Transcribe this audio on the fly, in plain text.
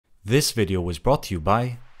This video was brought to you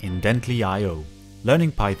by Indently.io,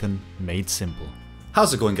 learning Python made simple.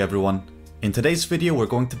 How's it going, everyone? In today's video we're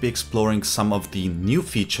going to be exploring some of the new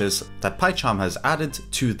features that PyCharm has added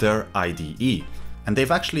to their IDE. And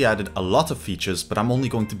they've actually added a lot of features, but I'm only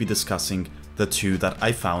going to be discussing the two that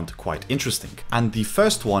I found quite interesting. And the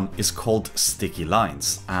first one is called sticky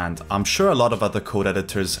lines, and I'm sure a lot of other code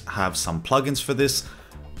editors have some plugins for this,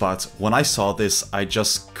 but when I saw this, I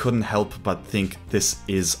just couldn't help but think this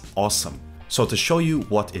is awesome. So to show you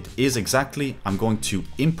what it is exactly, I'm going to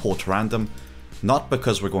import random, not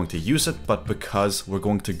because we're going to use it, but because we're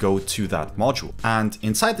going to go to that module. And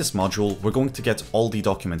inside this module, we're going to get all the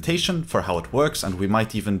documentation for how it works, and we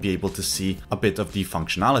might even be able to see a bit of the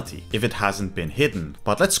functionality if it hasn't been hidden.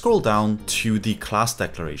 But let's scroll down to the class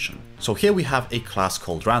declaration. So here we have a class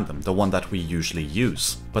called random, the one that we usually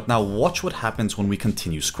use. But now watch what happens when we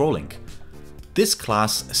continue scrolling. This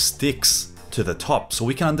class sticks to the top, so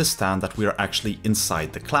we can understand that we are actually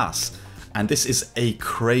inside the class. And this is a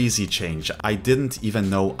crazy change. I didn't even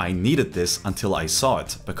know I needed this until I saw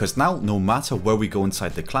it, because now no matter where we go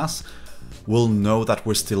inside the class, we'll know that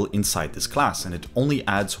we're still inside this class, and it only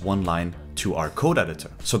adds one line to our code editor.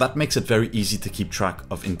 So that makes it very easy to keep track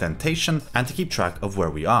of indentation and to keep track of where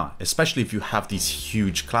we are, especially if you have these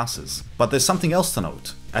huge classes. But there's something else to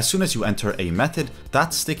note. As soon as you enter a method,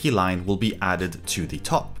 that sticky line will be added to the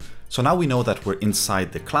top. So now we know that we're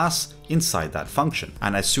inside the class, inside that function.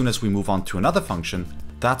 And as soon as we move on to another function,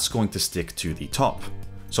 that's going to stick to the top.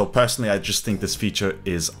 So personally, I just think this feature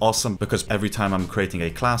is awesome, because every time I'm creating a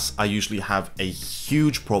class, I usually have a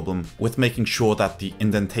huge problem with making sure that the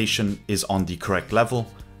indentation is on the correct level.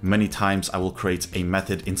 Many times I will create a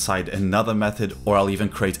method inside another method, or I'll even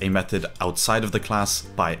create a method outside of the class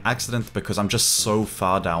by accident because I'm just so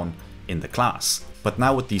far down in the class. But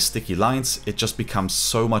now with these sticky lines, it just becomes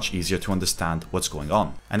so much easier to understand what's going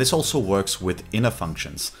on. And this also works with inner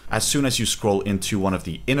functions. As soon as you scroll into one of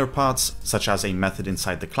the inner parts, such as a method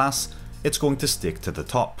inside the class, it's going to stick to the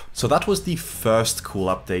top. So that was the first cool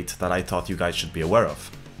update that I thought you guys should be aware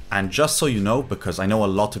of. And just so you know, because I know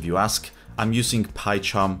a lot of you ask, I'm using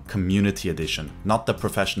PyCharm Community Edition, not the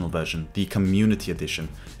professional version, the Community Edition.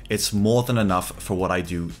 It's more than enough for what I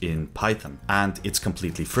do in Python, and it's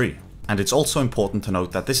completely free. And it's also important to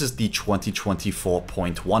note that this is the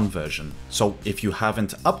 2024.1 version. So if you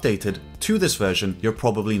haven't updated to this version, you're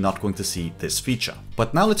probably not going to see this feature.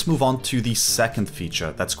 But now let's move on to the second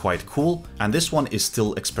feature that's quite cool. And this one is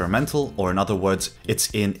still experimental, or in other words, it's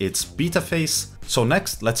in its beta phase. So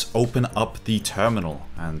next, let's open up the terminal.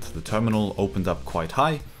 And the terminal opened up quite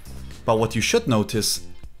high. But what you should notice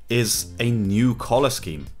is a new color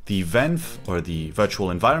scheme. The venv, or the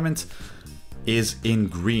virtual environment, is in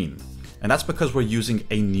green. And that's because we're using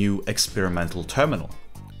a new experimental terminal.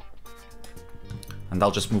 And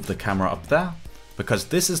I'll just move the camera up there, because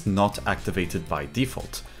this is not activated by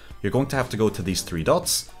default. You're going to have to go to these three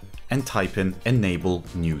dots and type in enable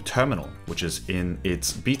new terminal, which is in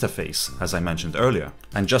its beta phase, as I mentioned earlier.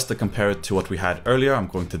 And just to compare it to what we had earlier, I'm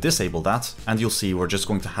going to disable that, and you'll see we're just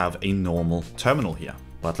going to have a normal terminal here.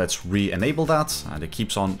 But let's re-enable that, and it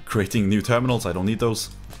keeps on creating new terminals. I don't need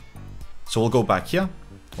those. So we'll go back here.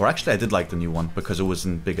 Or actually, I did like the new one because it was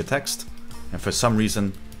in bigger text. And for some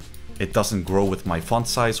reason, it doesn't grow with my font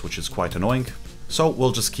size, which is quite annoying. So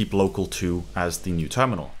we'll just keep local 2 as the new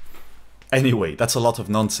terminal. Anyway, that's a lot of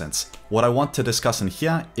nonsense. What I want to discuss in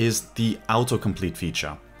here is the autocomplete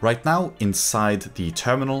feature. Right now, inside the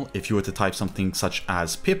terminal, if you were to type something such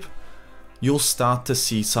as pip, you'll start to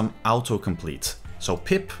see some autocomplete. So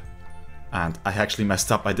pip, and I actually messed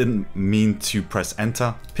up. I didn't mean to press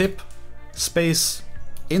enter. Pip space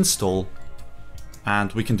install,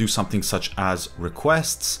 and we can do something such as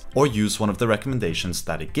requests or use one of the recommendations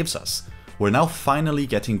that it gives us. We're now finally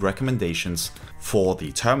getting recommendations for the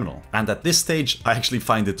terminal. And at this stage, I actually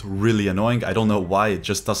find it really annoying. I don't know why, it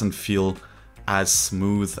just doesn't feel as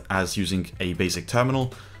smooth as using a basic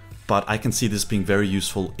terminal, but I can see this being very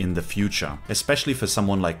useful in the future, especially for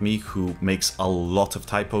someone like me who makes a lot of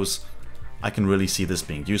typos. I can really see this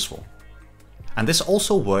being useful. And this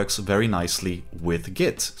also works very nicely with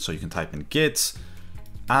Git. So you can type in Git,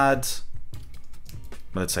 add,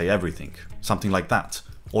 let's say everything, something like that.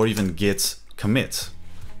 Or even Git commit.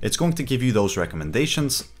 It's going to give you those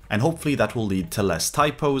recommendations, and hopefully that will lead to less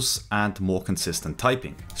typos and more consistent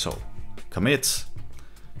typing. So commit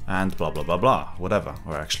and blah, blah, blah, blah, whatever.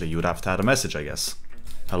 Or actually you would have to add a message, I guess.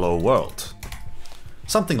 Hello world.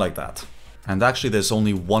 Something like that. And actually there's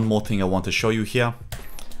only one more thing I want to show you here.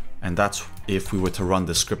 And that's if we were to run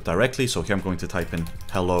the script directly. So here I'm going to type in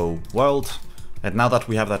hello world, And now that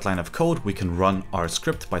we have that line of code, we can run our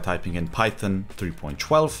script by typing in Python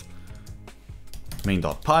 3.12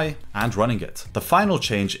 main.py and running it. The final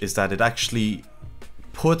change is that it actually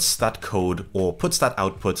puts that code or puts that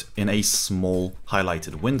output in a small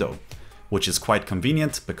highlighted window, which is quite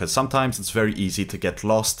convenient because sometimes it's very easy to get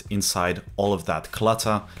lost inside all of that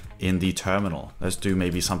clutter in the terminal. Let's do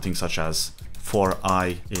maybe something such as for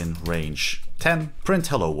I in range 10, print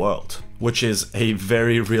hello world, which is a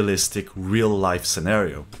very realistic real life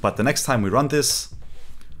scenario. But the next time we run this,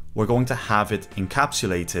 we're going to have it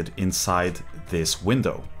encapsulated inside this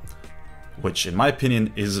window, which in my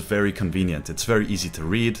opinion is very convenient. It's very easy to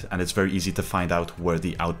read and it's very easy to find out where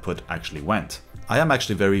the output actually went. I am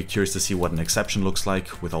actually very curious to see what an exception looks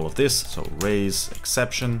like with all of this. So raise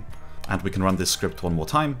exception, and we can run this script one more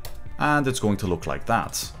time, and it's going to look like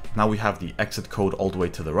that. Now we have the exit code all the way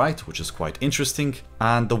to the right, which is quite interesting,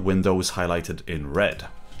 and the window is highlighted in red.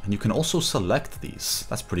 And you can also select these.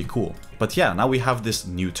 That's pretty cool. But yeah, now we have this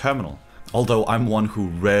new terminal. Although I'm one who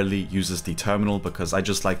rarely uses the terminal because I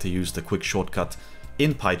just like to use the quick shortcut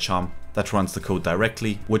in PyCharm that runs the code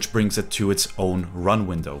directly, which brings it to its own run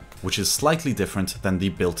window, which is slightly different than the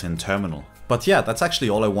built-in terminal. But yeah, that's actually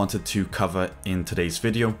all I wanted to cover in today's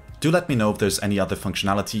video. Do let me know if there's any other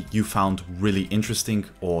functionality you found really interesting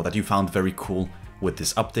or that you found very cool with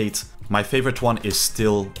this update. My favorite one is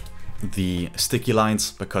still the sticky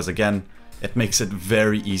lines because again, it makes it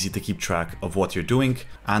very easy to keep track of what you're doing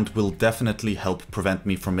and will definitely help prevent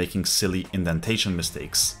me from making silly indentation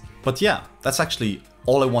mistakes. But yeah, that's actually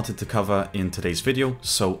all I wanted to cover in today's video.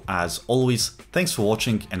 So as always, thanks for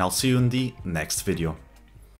watching and I'll see you in the next video.